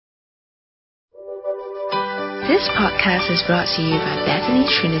This podcast is brought to you by Bethany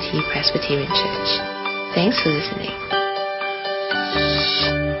Trinity Presbyterian Church. Thanks for listening.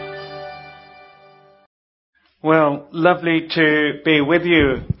 Well, lovely to be with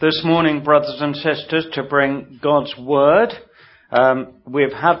you this morning, brothers and sisters, to bring God's Word.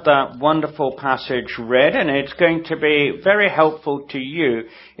 We've had that wonderful passage read, and it's going to be very helpful to you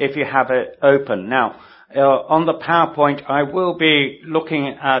if you have it open. Now, on the PowerPoint, I will be looking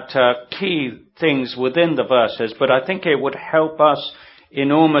at key things within the verses, but I think it would help us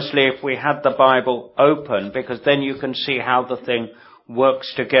enormously if we had the Bible open, because then you can see how the thing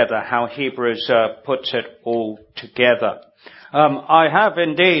works together, how Hebrews puts it all together. I have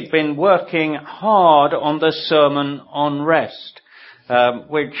indeed been working hard on this sermon on rest,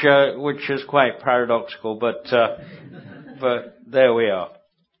 which is quite paradoxical, but there we are.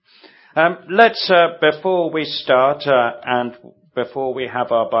 Let's, before we start, and before we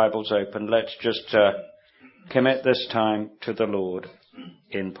have our Bibles open, let's just commit this time to the Lord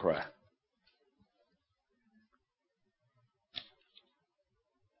in prayer.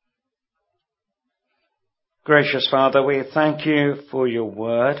 Gracious Father, we thank you for your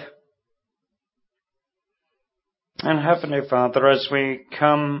word. And Heavenly Father, as we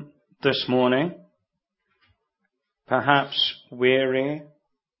come this morning, perhaps weary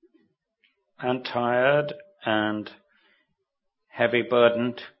and tired and heavy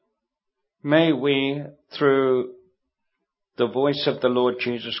burdened, may we, through the voice of the Lord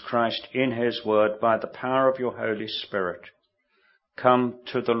Jesus Christ in his word, by the power of your Holy Spirit, come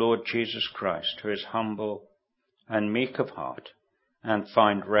to the Lord Jesus Christ, who is humble and meek of heart, and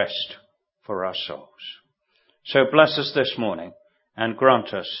find rest for our souls. So bless us this morning and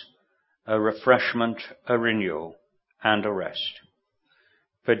grant us a refreshment, a renewal, and a rest.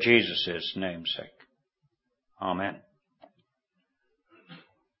 For Jesus' name's sake. Amen.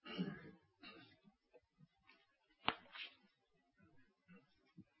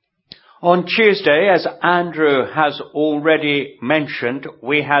 On Tuesday, as Andrew has already mentioned,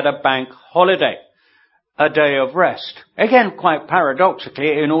 we had a bank holiday, a day of rest. Again, quite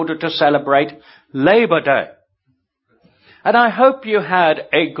paradoxically, in order to celebrate Labor Day. And I hope you had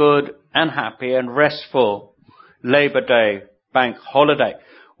a good and happy and restful Labor Day bank holiday.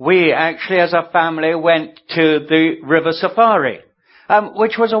 We actually, as a family, went to the river safari,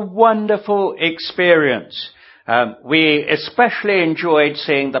 which was a wonderful experience. We especially enjoyed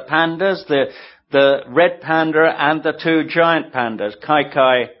seeing the pandas, the red panda and the two giant pandas, Kai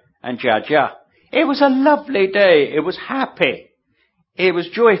Kai and Jia Jia. It was a lovely day. It was happy. It was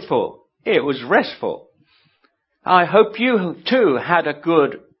joyful. It was restful. I hope you too had a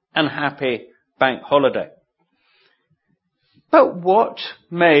good and happy bank holiday. But what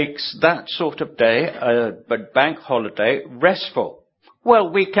makes that sort of day, a bank holiday, restful?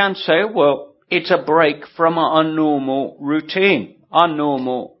 Well, we can say, it's a break from our normal routine, our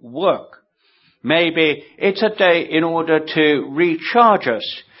normal work. Maybe it's a day in order to recharge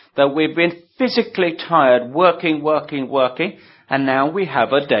us, that we've been physically tired, working, and now we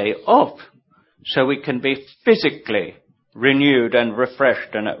have a day off, so we can be physically renewed and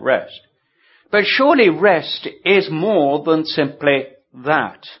refreshed and at rest. But surely rest is more than simply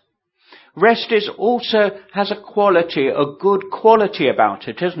that. Rest has a quality, a good quality about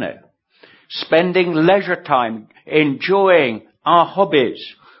it, isn't it? Spending leisure time, enjoying our hobbies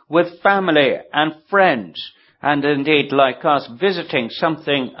with family and friends, and indeed, like us, visiting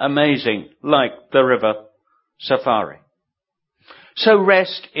something amazing like the river safari. So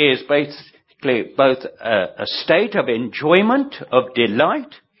rest is basically both a state of enjoyment, of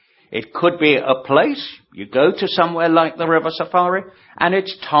delight. It could be a place. You go to somewhere like the river safari, and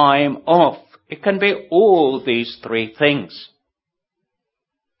it's time off. It can be all these three things.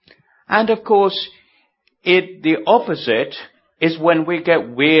 And of course, the opposite is when we get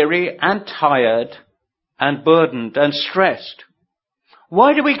weary and tired and burdened and stressed.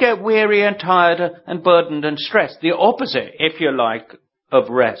 Why do we get weary and tired and burdened and stressed? The opposite, if you like, of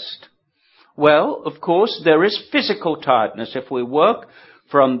rest. Well, of course, there is physical tiredness. If we work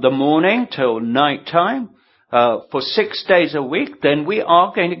from the morning till night time for 6 days a week, then we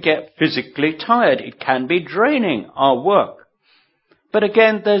are going to get physically tired. It can be draining, our work. But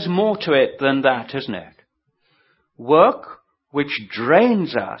again, there's more to it than that, isn't it? Work which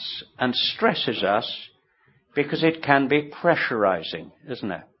drains us and stresses us, because it can be pressurizing,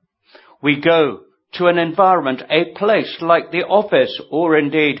 isn't it? We go to an environment, a place like the office, or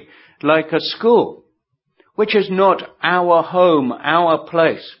indeed like a school, which is not our home, our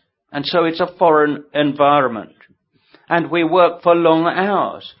place. And so it's a foreign environment. And we work for long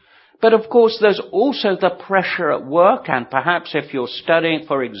hours. But of course there's also the pressure at work, and perhaps if you're studying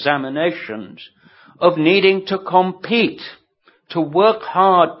for examinations, of needing to compete, to work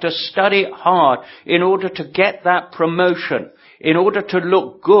hard, to study hard in order to get that promotion, in order to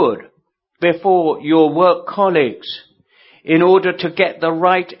look good before your work colleagues, in order to get the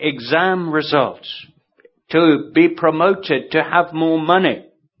right exam results, to be promoted, to have more money.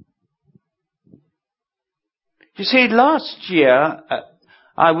 You see, last year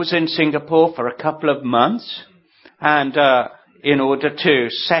I was in Singapore for a couple of months, and in order to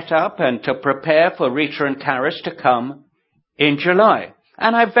set up and to prepare for Rita and Karis to come in July.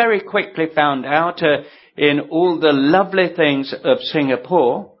 And I very quickly found out in all the lovely things of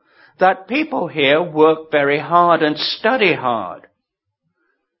Singapore that people here work very hard and study hard.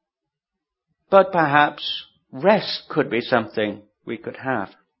 But perhaps rest could be something we could have.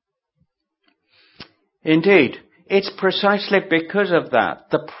 Indeed, it's precisely because of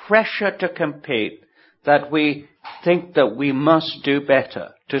that, the pressure to compete, that we think that we must do better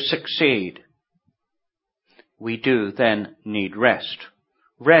to succeed. We do then need rest.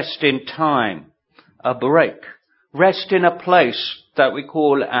 Rest in time, a break. Rest in a place that we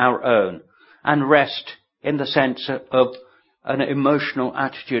call our own. And rest in the sense of an emotional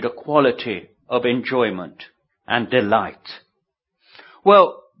attitude, a quality of enjoyment and delight.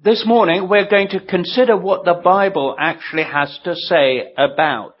 Well, this morning we're going to consider what the Bible actually has to say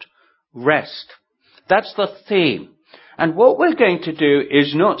about rest. That's the theme. And what we're going to do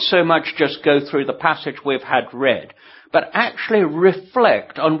is not so much just go through the passage we've had read, but actually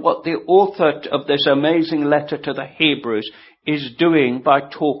reflect on what the author of this amazing letter to the Hebrews is doing by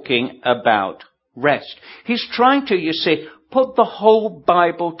talking about rest. He's trying to, you see, put the whole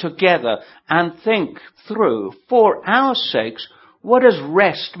Bible together and think through, for our sakes, what does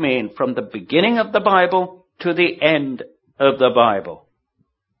rest mean from the beginning of the Bible to the end of the Bible?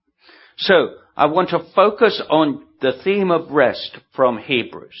 So, I want to focus on the theme of rest from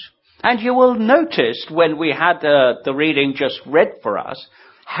Hebrews. And you will notice when we had the reading just read for us,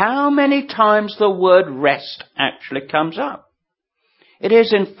 how many times the word rest actually comes up. It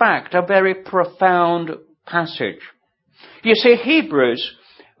is, in fact, a very profound passage. You see, Hebrews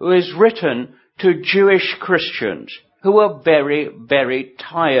was written to Jewish Christians who were very, very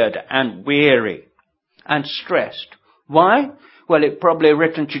tired and weary and stressed. Why? Well, it probably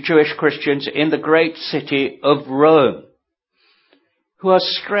written to Jewish Christians in the great city of Rome, who are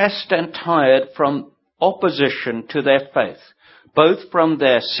stressed and tired from opposition to their faith, both from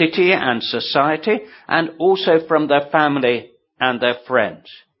their city and society, and also from their family and their friends.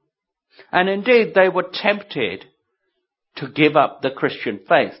 And indeed, they were tempted to give up the Christian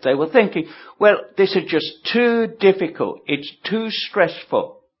faith. They were thinking, well, this is just too difficult. It's too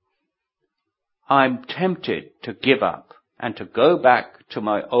stressful. I'm tempted to give up and to go back to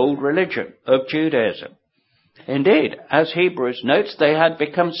my old religion of Judaism. Indeed, as Hebrews notes, they had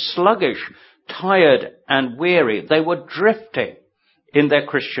become sluggish, tired, and weary. They were drifting in their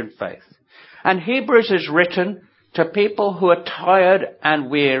Christian faith. And Hebrews is written to people who are tired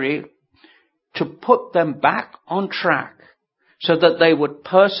and weary to put them back on track so that they would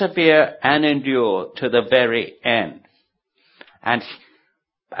persevere and endure to the very end. And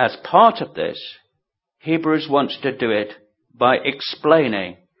as part of this, Hebrews wants to do it by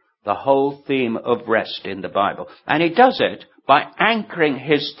explaining the whole theme of rest in the Bible. And he does it by anchoring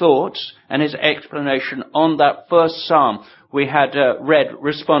his thoughts and his explanation on that first psalm we had read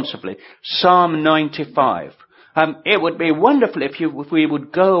responsibly, Psalm 95. It would be wonderful if we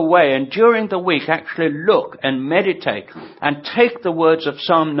would go away and during the week actually look and meditate and take the words of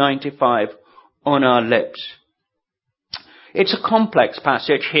Psalm 95 on our lips. It's a complex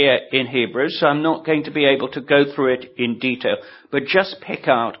passage here in Hebrews, so I'm not going to be able to go through it in detail, but just pick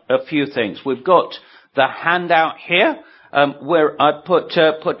out a few things. We've got the handout here, where I put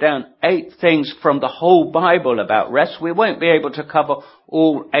down 8 things from the whole Bible about rest. We won't be able to cover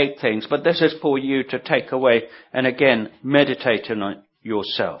all 8 things, but this is for you to take away and again meditate on it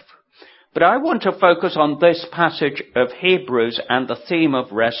yourself. But I want to focus on this passage of Hebrews and the theme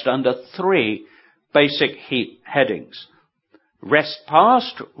of rest under 3 basic headings. Rest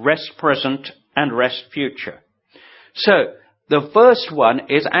past, rest present, and rest future. So, the first one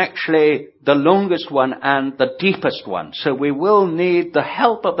is actually the longest one and the deepest one. So we will need the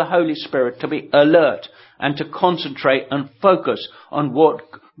help of the Holy Spirit to be alert and to concentrate and focus on what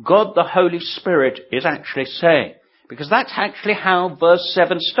God the Holy Spirit is actually saying. Because that's actually how verse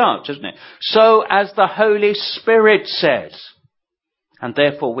 7 starts, isn't it? So as the Holy Spirit says. And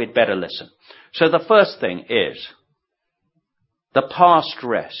therefore we'd better listen. So the first thing is the past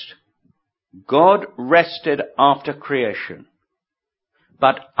rest. God rested after creation.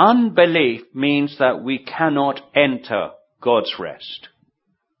 But unbelief means that we cannot enter God's rest.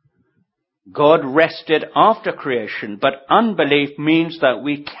 God rested after creation, but unbelief means that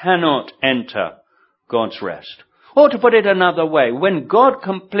we cannot enter God's rest. Or to put it another way, when God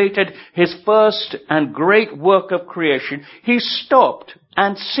completed his first and great work of creation, he stopped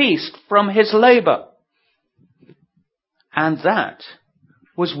and ceased from his labor. And that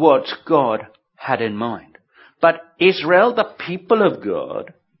was what God had in mind. But Israel, the people of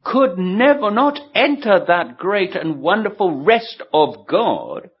God, could never not enter that great and wonderful rest of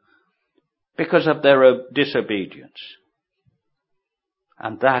God because of their disobedience.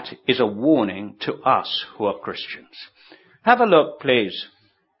 And that is a warning to us who are Christians. Have a look, please,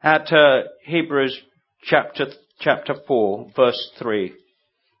 at Hebrews chapter 4, verse 3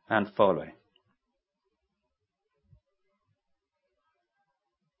 and following.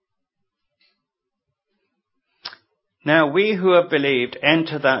 Now we who have believed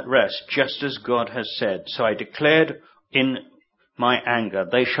enter that rest, just as God has said. So I declared in my anger,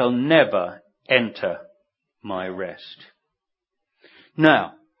 they shall never enter my rest.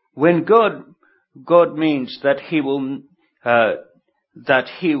 Now, when God means that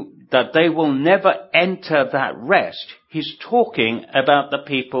that they will never enter that rest, he's talking about the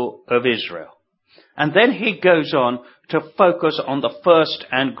people of Israel. And then he goes on to focus on the first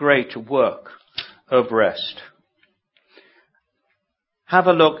and great work of rest. Have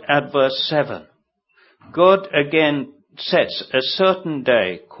a look at verse 7. God again sets a certain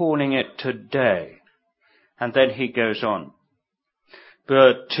day, calling it today. And then he goes on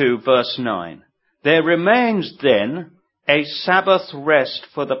to verse 9. There remains then a Sabbath rest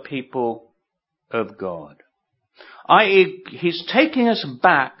for the people of God. I.e., he's taking us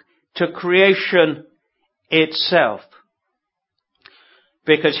back to creation itself.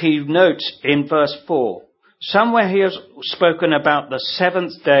 Because he notes in verse 4, somewhere he has spoken about the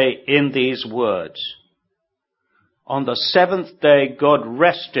seventh day in these words. On the seventh day, God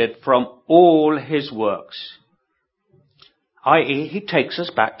rested from all his works. I.e., he takes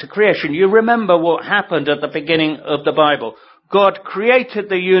us back to creation. You remember what happened at the beginning of the Bible. God created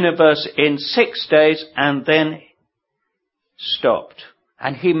the universe in 6 days and then stopped.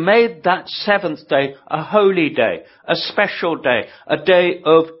 And he made that seventh day a holy day, a special day, a day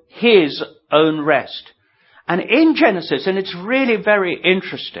of his own rest. And in Genesis, and it's really very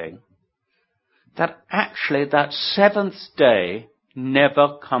interesting, that actually that seventh day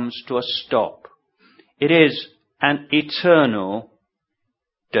never comes to a stop. It is an eternal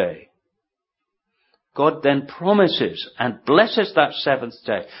day. God then promises and blesses that seventh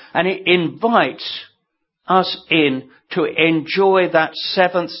day, and he invites us in to enjoy that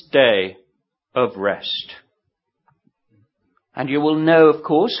seventh day of rest. And you will know, of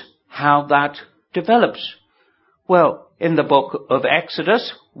course, how that develops. Well, in the book of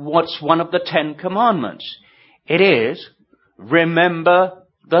Exodus, what's one of the 10 commandments? It is, remember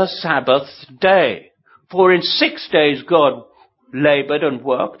the Sabbath day. For in 6 days God labored and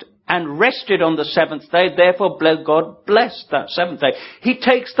worked and rested on the seventh day. Therefore God blessed that seventh day. He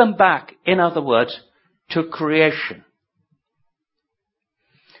takes them back, in other words, to creation.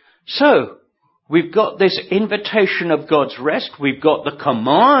 So, we've got this invitation of God's rest. We've got the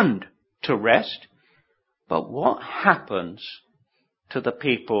command to rest. But what happens to the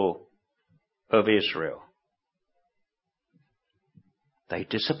people of Israel? They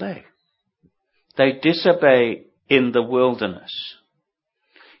disobey. They disobey in the wilderness.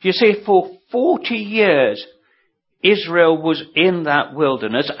 You see, for 40 years, Israel was in that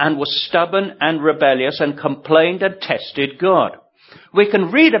wilderness and was stubborn and rebellious and complained and tested God. We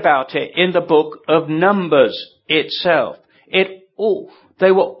can read about it in the book of Numbers itself.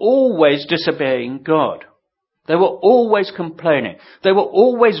 They were always disobeying God. They were always complaining. They were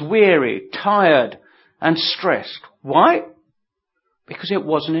always weary, tired, and stressed. Why? Because it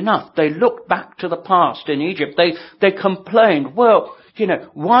wasn't enough. They looked back to the past in Egypt. They complained, well,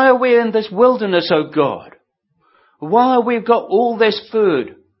 why are we in this wilderness, oh God? Why have we got all this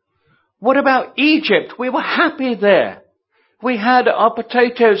food? What about Egypt? We were happy there. We had our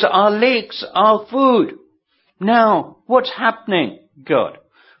potatoes, our leeks, our food. Now, what's happening, God?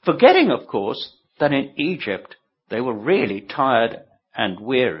 Forgetting, of course, that in Egypt they were really tired and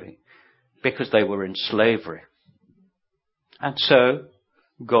weary because they were in slavery. And so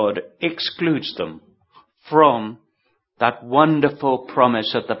God excludes them from that wonderful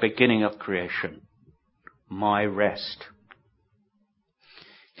promise at the beginning of creation, my rest.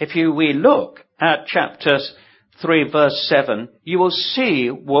 If we look at chapter 3 verse 7, you will see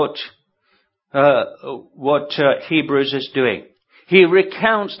what Hebrews is doing. He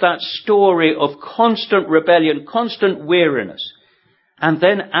recounts that story of constant rebellion, constant weariness. And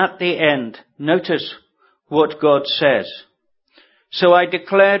then at the end, notice what God says. So I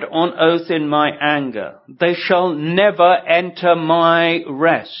declared on oath in my anger, they shall never enter my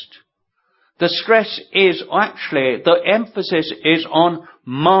rest. The stress is actually, the emphasis is on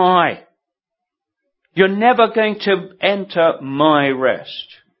my. You're never going to enter my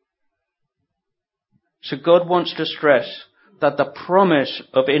rest. So God wants to stress that the promise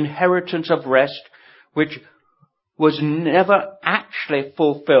of inheritance of rest, which was never actually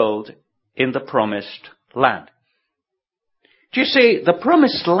fulfilled in the promised land. Do you see, the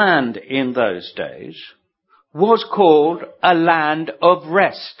promised land in those days was called a land of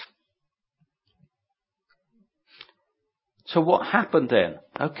rest. So what happened then?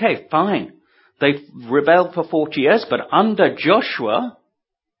 Okay, fine. They rebelled for 40 years, but under Joshua,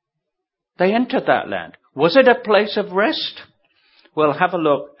 they entered that land. Was it a place of rest? Well, have a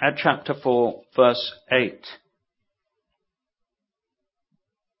look at chapter 4, verse 8.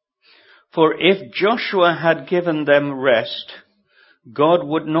 For if Joshua had given them rest, God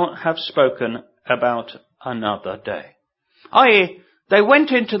would not have spoken about another day. I.e., they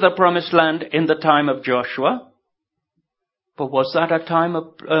went into the promised land in the time of Joshua, but was that a time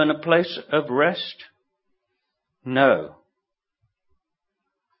and a place of rest? No.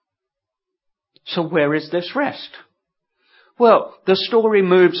 So where is this rest? Well, the story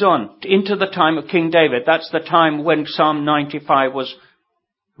moves on into the time of King David. That's the time when Psalm 95 was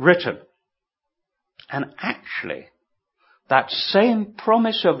written. And actually, that same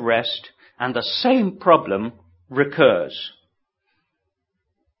promise of rest and the same problem recurs.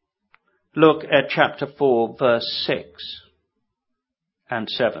 Look at chapter 4, verse 6 and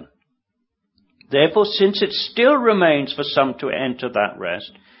 7. Therefore, since it still remains for some to enter that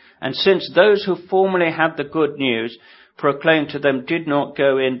rest, and since those who formerly had the good news proclaimed to them did not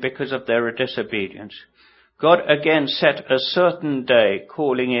go in because of their disobedience, God again set a certain day,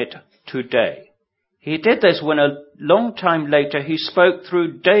 calling it today. He did this when a long time later he spoke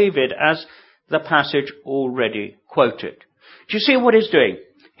through David, as the passage already quoted. Do you see what he's doing?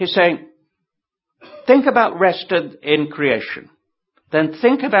 He's saying, think about rest in creation. Then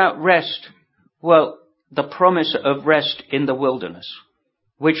think about rest, well, the promise of rest in the wilderness,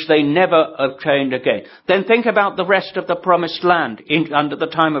 which they never obtained again. Then think about the rest of the promised land under the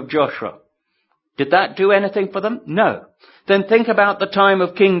time of Joshua. Did that do anything for them? No. Then think about the time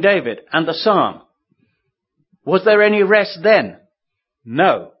of King David and the Psalm. Was there any rest then?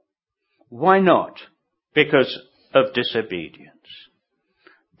 No. Why not? Because of disobedience.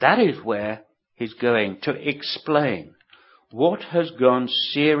 That is where he's going to explain what has gone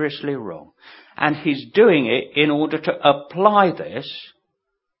seriously wrong. And he's doing it in order to apply this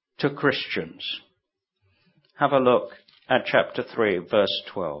to Christians. Have a look at chapter 3, verse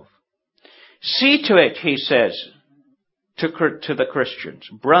 12. See to it, he says, to the Christians,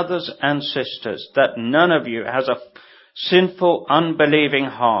 brothers and sisters, that none of you has a sinful, unbelieving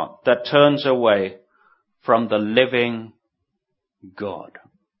heart that turns away from the living God.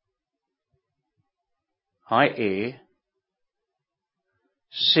 I.e.,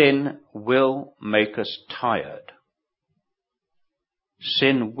 sin will make us tired.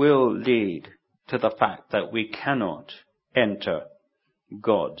 Sin will lead to the fact that we cannot enter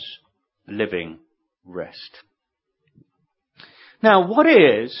God's living rest. Now, what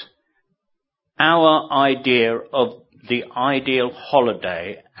is our idea of the ideal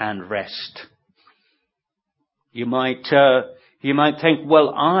holiday and rest? You might think,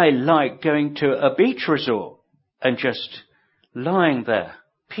 well, I like going to a beach resort and just lying there,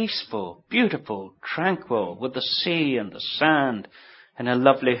 peaceful, beautiful, tranquil, with the sea and the sand and a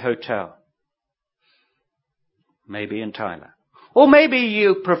lovely hotel. Maybe in Thailand. Or maybe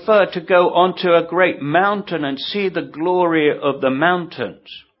you prefer to go onto a great mountain and see the glory of the mountains.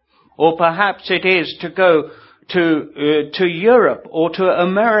 Or perhaps it is to go to Europe or to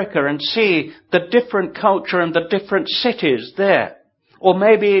America and see the different culture and the different cities there. Or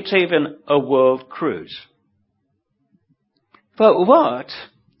maybe it's even a world cruise. But what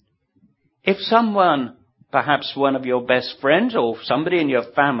if someone, perhaps one of your best friends or somebody in your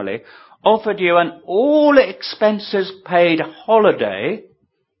family, offered you an all-expenses-paid holiday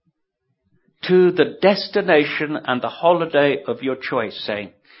to the destination and the holiday of your choice,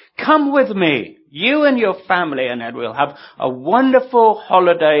 saying, come with me, you and your family, and we'll have a wonderful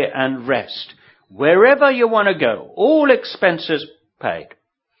holiday and rest. Wherever you want to go, all expenses paid.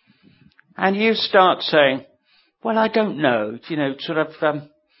 And you start saying, well, I don't know,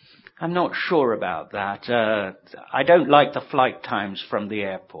 I'm not sure about that. I don't like the flight times from the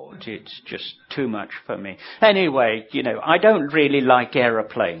airport. It's just too much for me. Anyway, I don't really like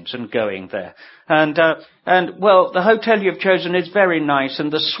aeroplanes and going there. And well, the hotel you've chosen is very nice and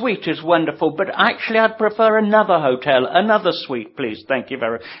the suite is wonderful, but actually I'd prefer another hotel, another suite, please. Thank you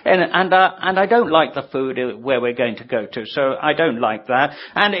very much. And I don't like the food where we're going to go to, so I don't like that.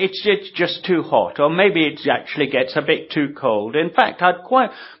 And it's just too hot, or maybe it actually gets a bit too cold. In fact, I'd quite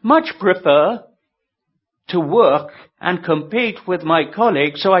much prefer to work and compete with my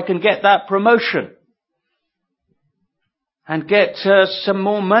colleagues so I can get that promotion and get some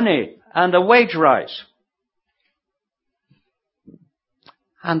more money and a wage rise.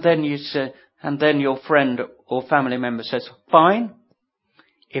 And then your friend or family member says, fine,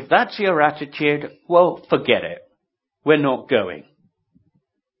 if that's your attitude, well, forget it. We're not going.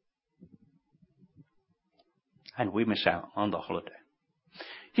 And we miss out on the holiday.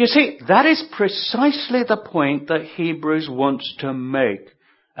 You see, that is precisely the point that Hebrews wants to make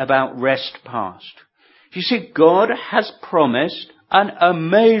about rest past. You see, God has promised an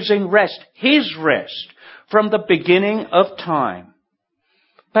amazing rest, His rest, from the beginning of time.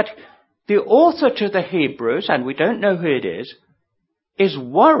 But the author to the Hebrews, and we don't know who it is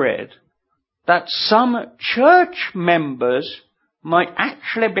worried that some church members might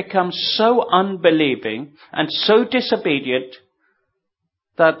actually become so unbelieving and so disobedient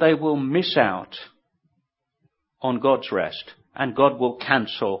that they will miss out on God's rest, and God will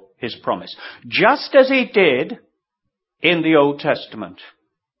cancel His promise, just as He did in the Old Testament.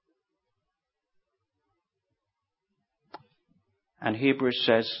 And Hebrews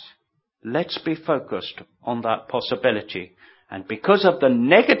says, let's be focused on that possibility. And because of the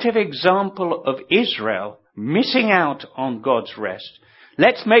negative example of Israel missing out on God's rest,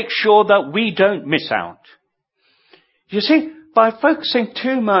 let's make sure that we don't miss out. You see, by focusing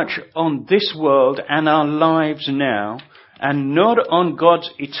too much on this world and our lives now, and not on God's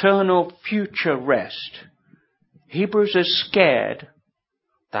eternal future rest, Hebrews is scared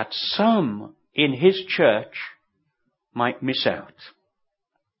that some in his church might miss out.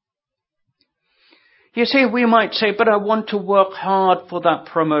 You see, we might say, but I want to work hard for that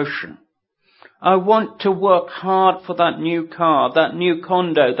promotion. I want to work hard for that new car, that new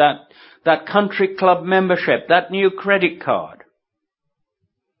condo, that country club membership, that new credit card.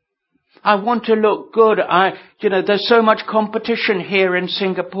 I want to look good. There's so much competition here in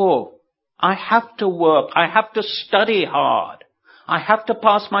Singapore. I have to work. I have to study hard. I have to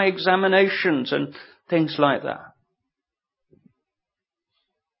pass my examinations and things like that.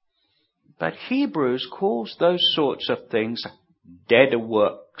 But Hebrews calls those sorts of things dead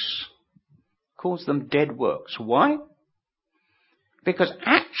works. Calls them dead works. Why? Because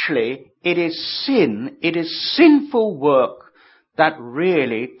actually it is sin, it is sinful work that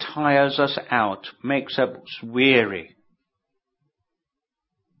really tires us out, makes us weary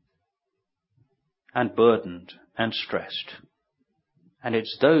and burdened and stressed. And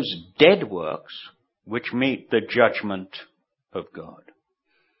it's those dead works which meet the judgment of God.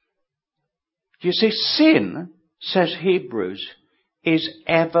 You see, sin, says Hebrews, is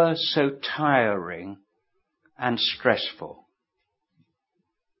ever so tiring and stressful.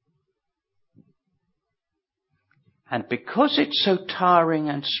 And because it's so tiring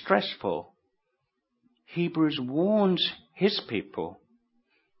and stressful, Hebrews warns his people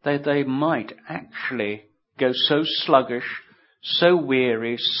that they might actually go so sluggish, so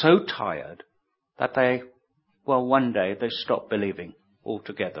weary, so tired, that one day they stop believing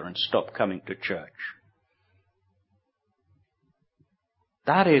altogether and stop coming to church.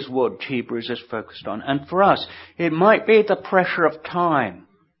 That is what Hebrews is focused on. And for us, it might be the pressure of time.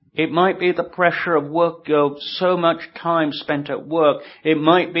 It might be the pressure of work, so much time spent at work. It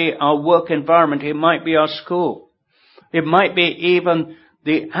might be our work environment. It might be our school. It might be even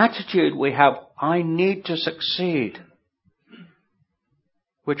the attitude we have, I need to succeed,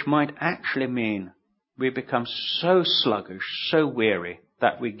 which might actually mean we become so sluggish, so weary,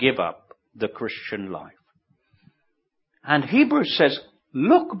 that we give up the Christian life. And Hebrews says,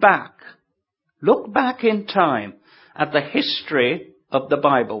 look back in time at the history of the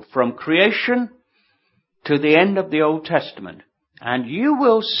Bible, from creation to the end of the Old Testament, and you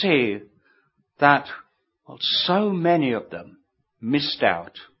will see that so many of them missed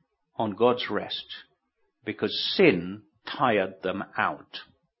out on God's rest because sin tired them out.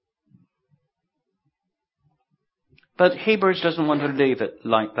 But Hebrews doesn't want to leave it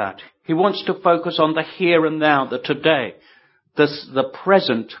like that. He wants to focus on the here and now, the today, the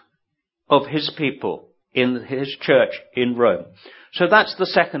present of his people in his church in Rome. So that's the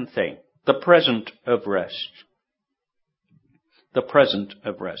second thing, the present of rest. The present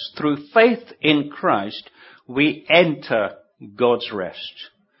of rest. Through faith in Christ, we enter God's rest.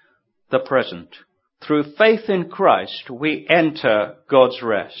 The present. Through faith in Christ, we enter God's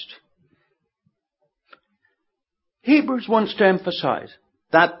rest. Hebrews wants to emphasize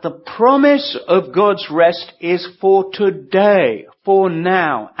that the promise of God's rest is for today, for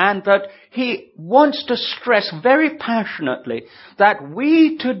now, and that he wants to stress very passionately that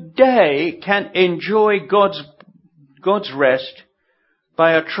we today can enjoy God's rest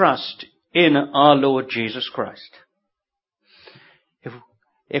by a trust in our Lord Jesus Christ.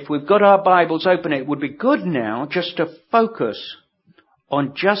 If we've got our Bibles open, it would be good now just to focus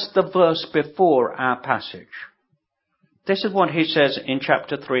on just the verse before our passage. This is what he says in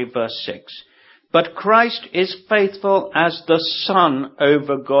chapter 3, verse 6. But Christ is faithful as the Son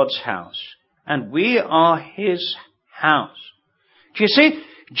over God's house, and we are his house. Do you see?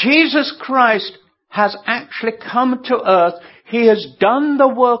 Jesus Christ has actually come to earth. He has done the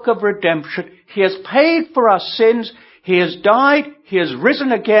work of redemption. He has paid for our sins. He has died. He has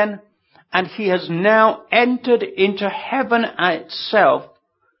risen again. And he has now entered into heaven itself.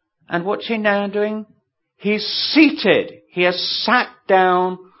 And what's he now doing? He's seated. He has sat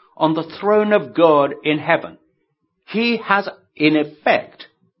down on the throne of God in heaven. He has, in effect,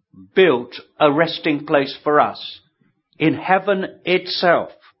 built a resting place for us in heaven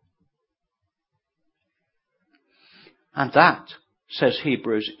itself. And that, says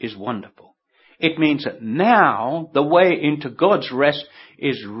Hebrews, is wonderful. It means that now the way into God's rest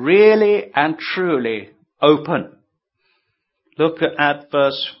is really and truly open. Look at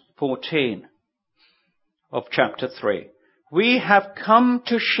verse 14 of chapter 3. We have come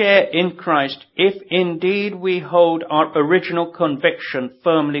to share in Christ if indeed we hold our original conviction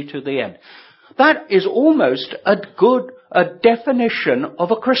firmly to the end. That is almost a definition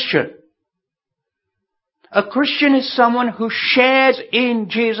of a Christian. A Christian is someone who shares in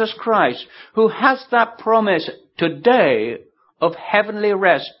Jesus Christ, who has that promise today of heavenly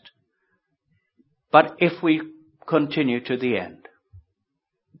rest, but if we continue to the end.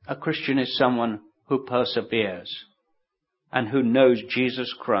 A Christian is someone who perseveres and who knows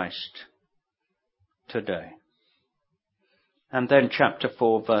Jesus Christ today. And then chapter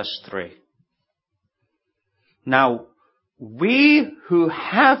 4, verse 3. Now, we who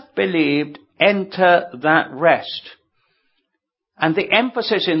have believed enter that rest. And the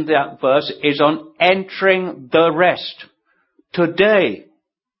emphasis in that verse is on entering the rest. Today,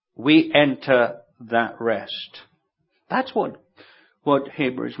 we enter that rest. That's what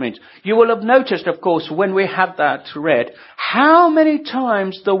Hebrews means. You will have noticed, of course, when we have that read, how many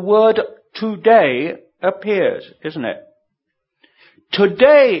times the word today appears, isn't it?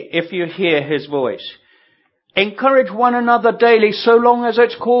 Today, if you hear his voice. Encourage one another daily so long as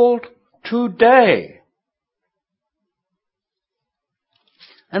it's called today.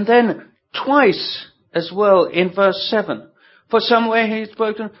 And then twice as well in verse 7. For somewhere he's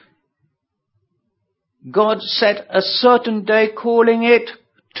spoken, God set a certain day calling it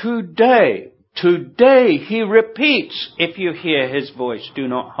today. Today, he repeats, if you hear his voice, do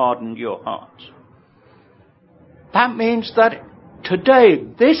not harden your hearts. That means that today,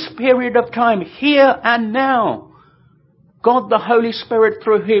 this period of time, here and now, God the Holy Spirit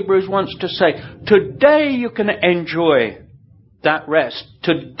through Hebrews wants to say, today you can enjoy that rest.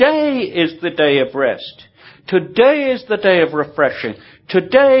 Today is the day of rest. Today is the day of refreshing.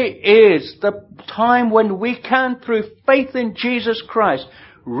 Today is the time when we can, through faith in Jesus Christ,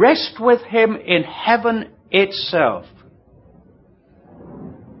 rest with him in heaven itself.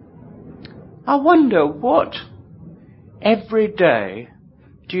 I wonder, what every day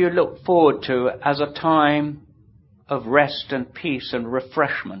do you look forward to as a time of rest and peace and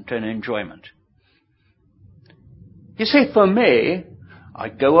refreshment and enjoyment? You see, for me, I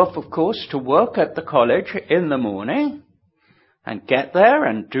go off, of course, to work at the college in the morning and get there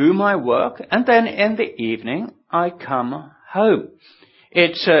and do my work, and then in the evening I come home.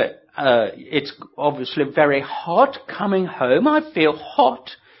 It's obviously very hot coming home. I feel hot,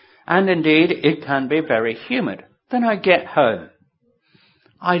 and indeed it can be very humid. Then I get home.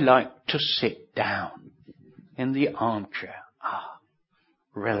 I like to sit down in the armchair,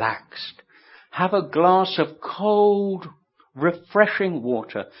 relaxed, have a glass of cold, refreshing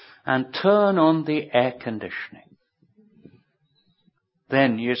water, and turn on the air conditioning.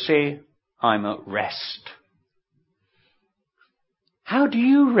 Then, you see, I'm at rest. How do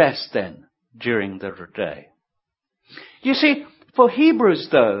you rest then during the day? You see, for Hebrews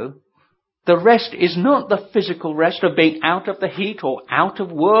though, the rest is not the physical rest of being out of the heat or out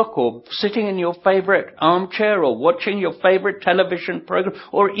of work or sitting in your favorite armchair or watching your favorite television program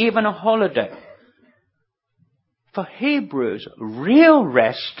or even a holiday. For Hebrews, real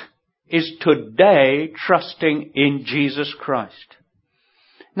rest is today trusting in Jesus Christ.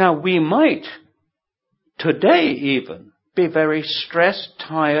 Now, we might today even be very stressed,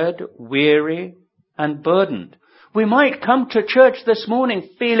 tired, weary, and burdened. We might come to church this morning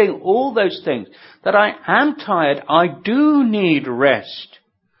feeling all those things, that I am tired, I do need rest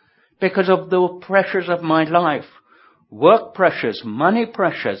because of the pressures of my life. Work pressures, money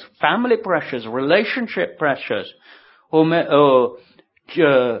pressures, family pressures, relationship pressures, or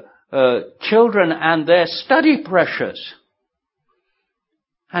children and their study pressures.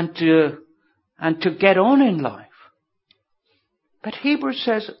 And to get on in life. But Hebrews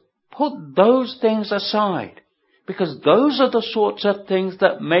says, put those things aside, because those are the sorts of things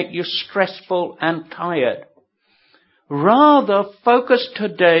that make you stressful and tired. Rather, focus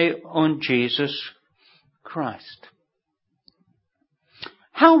today on Jesus Christ.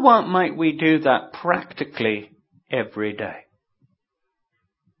 How might we do that practically every day?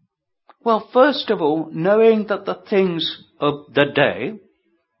 Well, first of all, knowing that the things of the day,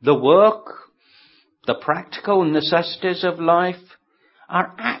 the work, the practical necessities of life,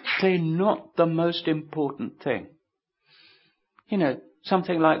 are actually not the most important thing. You know,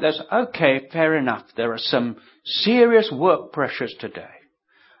 something like this. Okay, fair enough. There are some serious work pressures today.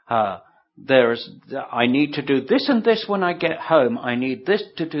 I need to do this and this when I get home. I need this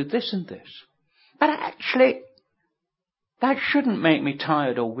to do this and this. But actually, that shouldn't make me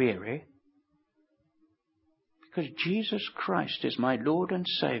tired or weary. Because Jesus Christ is my Lord and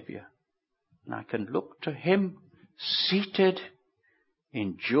Saviour. And I can look to Him seated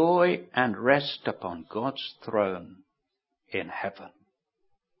in joy and rest upon God's throne in heaven.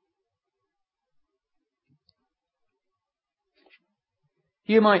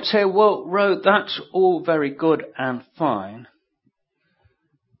 You might say, well, Ro, that's all very good and fine.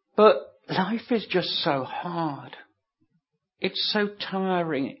 But life is just so hard. It's so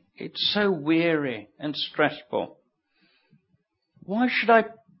tiring. It's so weary and stressful. Why should I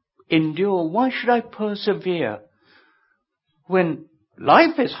endure? Why should I persevere when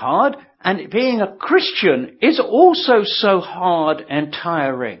life is hard and being a Christian is also so hard and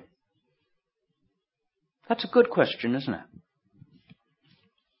tiring? That's a good question, isn't it?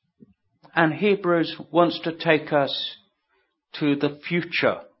 And Hebrews wants to take us to the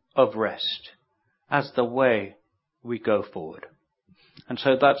future of rest as the way we go forward. And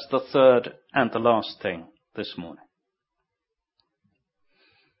so that's the third and the last thing this morning.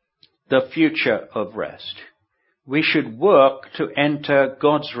 The future of rest. We should work to enter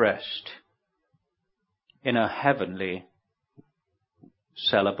God's rest in a heavenly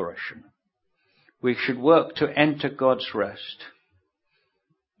celebration. We should work to enter God's rest,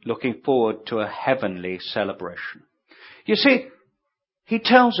 looking forward to a heavenly celebration. You see, he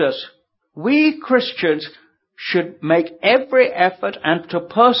tells us we Christians should make every effort and to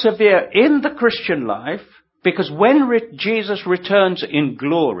persevere in the Christian life, because when Jesus returns in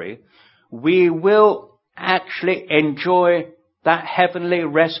glory, we will actually enjoy that heavenly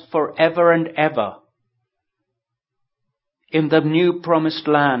rest forever and ever. In the new promised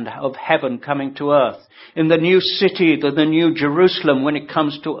land of heaven coming to earth, in the new city, the new Jerusalem when it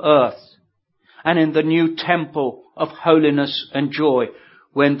comes to earth, and in the new temple of holiness and joy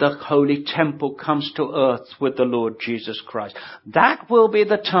when the holy temple comes to earth with the Lord Jesus Christ. That will be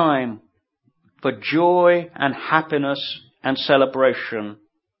the time for joy and happiness and celebration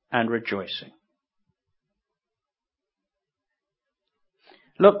and rejoicing.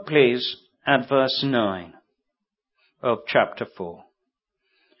 Look, please, at verse 9 of chapter 4.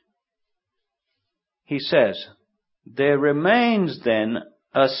 He says, there remains then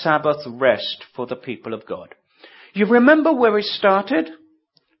a Sabbath rest for the people of God. You remember where we started?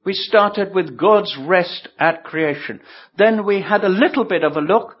 We started with God's rest at creation. Then we had a little bit of a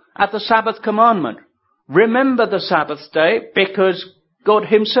look at the Sabbath commandment. Remember the Sabbath day because God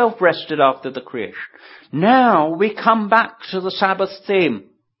himself rested after the creation. Now we come back to the Sabbath theme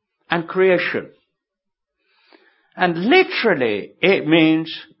and creation. And literally it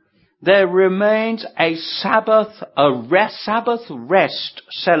means there remains a Sabbath rest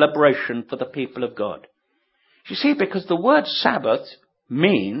celebration for the people of God. You see, because the word Sabbath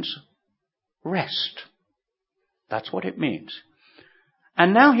means rest. That's what it means.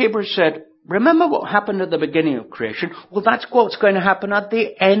 And now Hebrews said, remember what happened at the beginning of creation? Well, that's what's going to happen at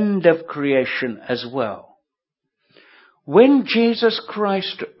the end of creation as well. When Jesus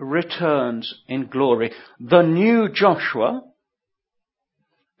Christ returns in glory, the new Joshua,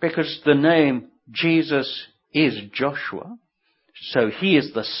 because the name Jesus is Joshua, so he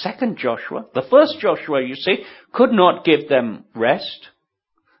is the second Joshua. The first Joshua, you see, could not give them rest.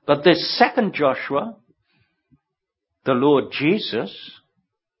 But this second Joshua, the Lord Jesus,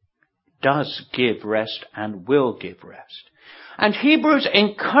 does give rest and will give rest. And Hebrews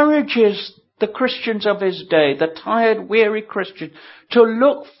encourages the Christians of his day, the tired, weary Christians, to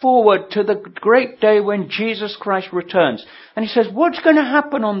look forward to the great day when Jesus Christ returns. And he says, what's going to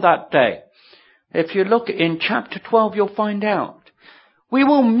happen on that day? If you look in chapter 12, you'll find out. We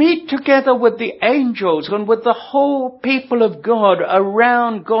will meet together with the angels and with the whole people of God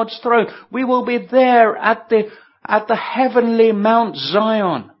around God's throne. We will be there at the heavenly Mount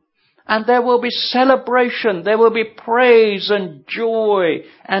Zion. And there will be celebration. There will be praise and joy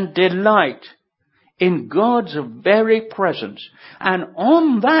and delight in God's very presence. And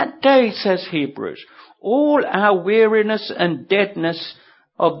on that day, says Hebrews, all our weariness and deadness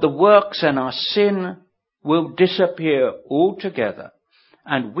of the works and our sin will disappear altogether.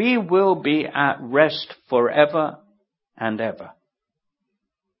 And we will be at rest forever and ever.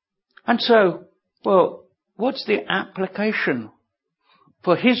 And so, well, what's the application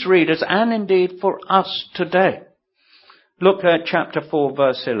for his readers and indeed for us today? Look at chapter 4,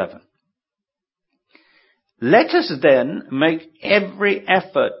 verse 11. Let us then make every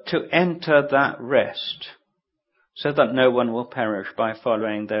effort to enter that rest, so that no one will perish by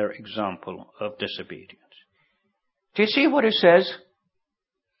following their example of disobedience. Do you see what it says?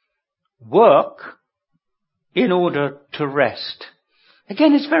 Work in order to rest.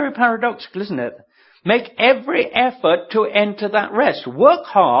 Again, it's very paradoxical, isn't it? Make every effort to enter that rest. Work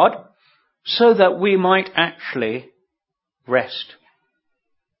hard so that we might actually rest.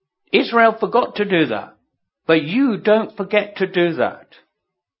 Israel forgot to do that, but you don't forget to do that.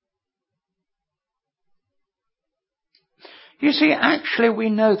 You see, actually we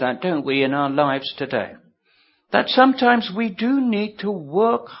know that, don't we, in our lives today? That sometimes we do need to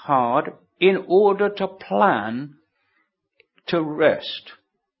work hard in order to plan to rest.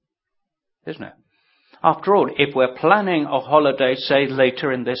 Isn't it? After all, if we're planning a holiday, say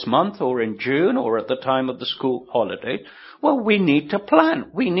later in this month or in June or at the time of the school holiday, well, we need to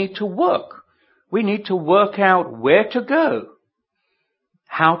plan. We need to work. We need to work out where to go,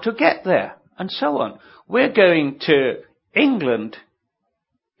 how to get there, and so on. We're going to England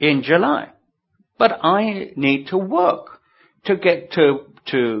in July. But I need to work to get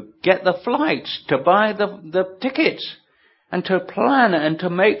the flights, to buy the tickets, and to plan and to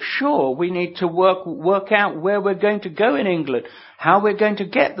make sure. We need to work out where we're going to go in England, how we're going to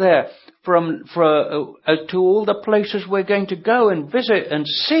get there to all the places we're going to go and visit and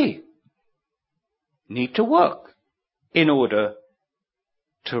see. Need to work in order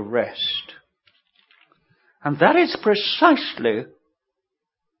to rest. And that is precisely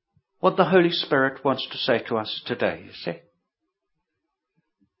what the Holy Spirit wants to say to us today, you see.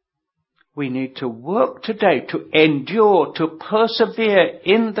 We need to work today to endure, to persevere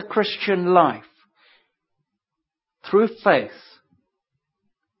in the Christian life through faith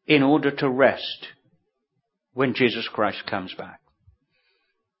in order to rest when Jesus Christ comes back.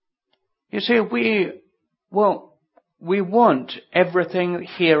 You see, we want everything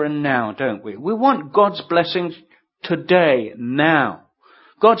here and now, don't we? We want God's blessings today, now.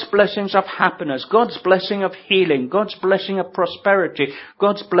 God's blessings of happiness, God's blessing of healing, God's blessing of prosperity,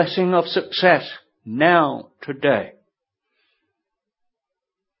 God's blessing of success, now, today.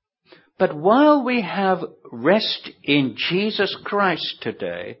 But while we have rest in Jesus Christ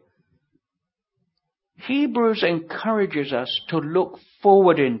today, Hebrews encourages us to look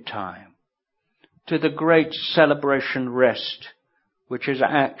forward in time to the great celebration rest, which is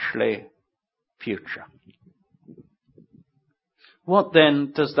actually future. What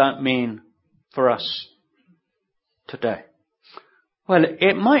then does that mean for us today? Well,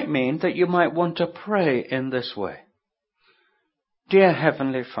 it might mean that you might want to pray in this way. Dear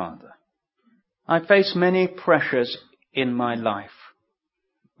Heavenly Father, I face many pressures in my life,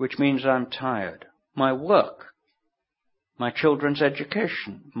 which means I'm tired. My work, my children's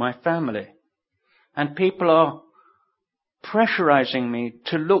education, my family, and people are pressurizing me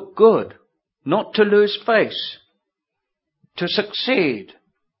to look good, not to lose face, to succeed,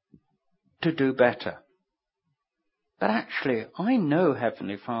 to do better. But actually, I know,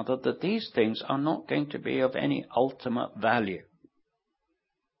 Heavenly Father, that these things are not going to be of any ultimate value.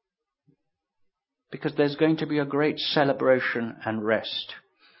 Because there's going to be a great celebration and rest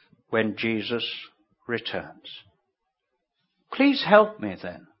when Jesus returns. Please help me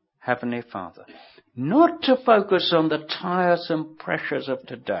then, Heavenly Father, not to focus on the tiresome pressures of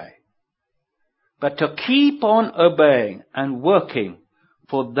today, but to keep on obeying and working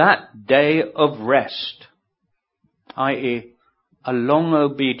for that day of rest, i.e., a long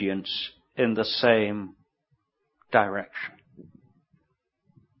obedience in the same direction.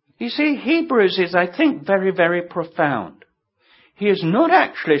 You see, Hebrews is, I think, very, very profound. He is not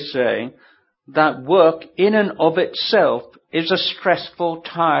actually saying that work in and of itself is a stressful,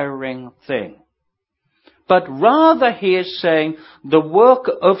 tiring thing. But rather he is saying the work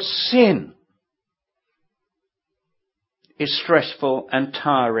of sin is stressful and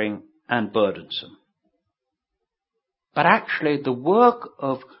tiring and burdensome. But actually the work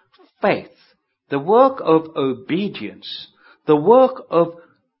of faith, the work of obedience, the work of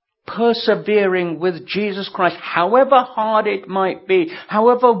persevering with Jesus Christ, however hard it might be,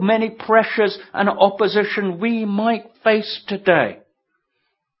 however many pressures and opposition we might face today,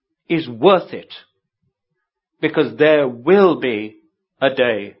 is worth it. Because there will be a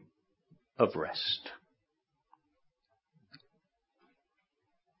day of rest.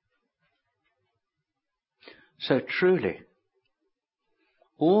 So truly,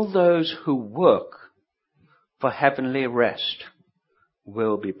 all those who work for heavenly rest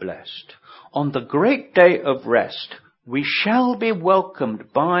will be blessed. On the great day of rest, we shall be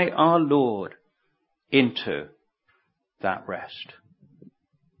welcomed by our Lord into that rest.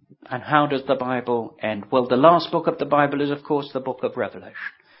 And how does the Bible end? Well, the last book of the Bible is, of course, the book of Revelation.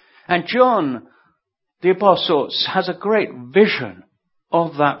 And John, the Apostle, has a great vision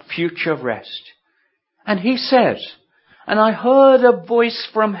of that future rest. And he says, and I heard a voice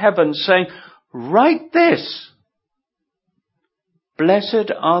from heaven saying, write this.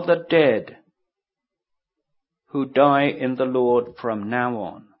 Blessed are the dead who die in the Lord from now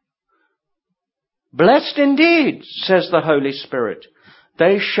on. Blessed indeed, says the Holy Spirit.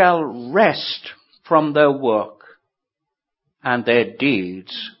 They shall rest from their work, and their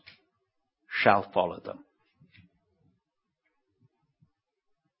deeds shall follow them.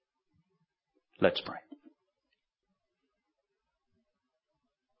 Let's pray.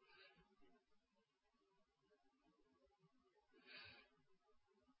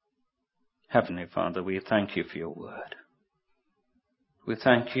 Heavenly Father, we thank you for your word. We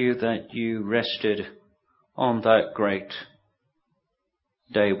thank you that you rested on that great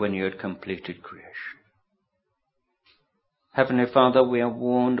day when you had completed creation. Heavenly Father, we are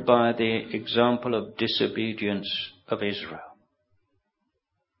warned by the example of disobedience of Israel,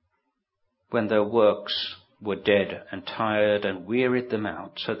 when their works were dead and tired and wearied them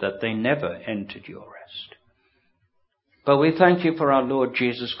out, so that they never entered your rest. But we thank you for our Lord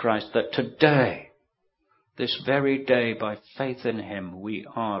Jesus Christ, that today, this very day, by faith in him, we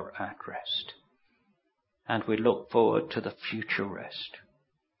are at rest. And we look forward to the future rest,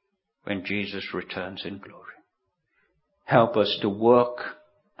 when Jesus returns in glory. Help us to work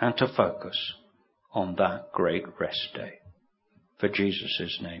and to focus on that great rest day. For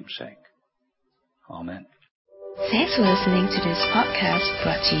Jesus' name's sake. Amen. Thanks for listening to this podcast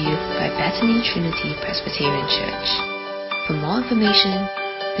brought to you by Bethany Trinity Presbyterian Church. For more information,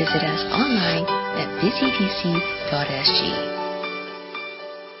 visit us online at busytc.sg.